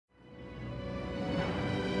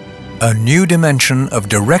A new dimension of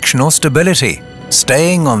directional stability,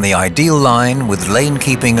 staying on the ideal line with lane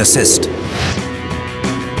keeping assist.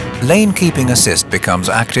 Lane keeping assist becomes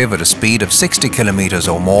active at a speed of 60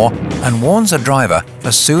 km or more and warns a driver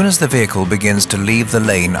as soon as the vehicle begins to leave the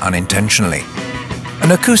lane unintentionally. An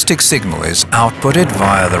acoustic signal is outputted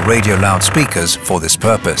via the radio loudspeakers for this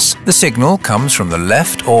purpose. The signal comes from the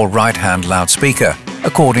left or right-hand loudspeaker,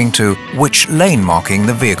 according to which lane marking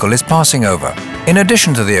the vehicle is passing over. In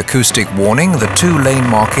addition to the acoustic warning, the two lane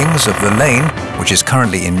markings of the lane, which is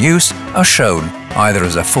currently in use, are shown either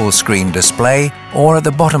as a full-screen display or at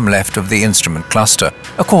the bottom left of the instrument cluster,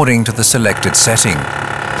 according to the selected setting.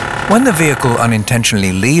 When the vehicle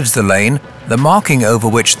unintentionally leaves the lane, the marking over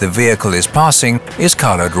which the vehicle is passing is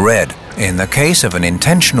colored red. In the case of an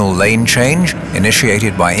intentional lane change,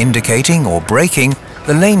 initiated by indicating or braking,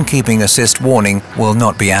 the lane keeping assist warning will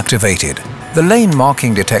not be activated. The lane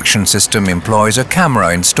marking detection system employs a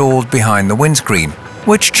camera installed behind the windscreen,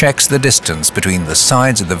 which checks the distance between the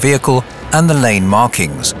sides of the vehicle and the lane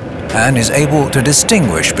markings, and is able to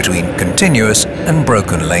distinguish between continuous and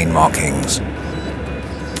broken lane markings.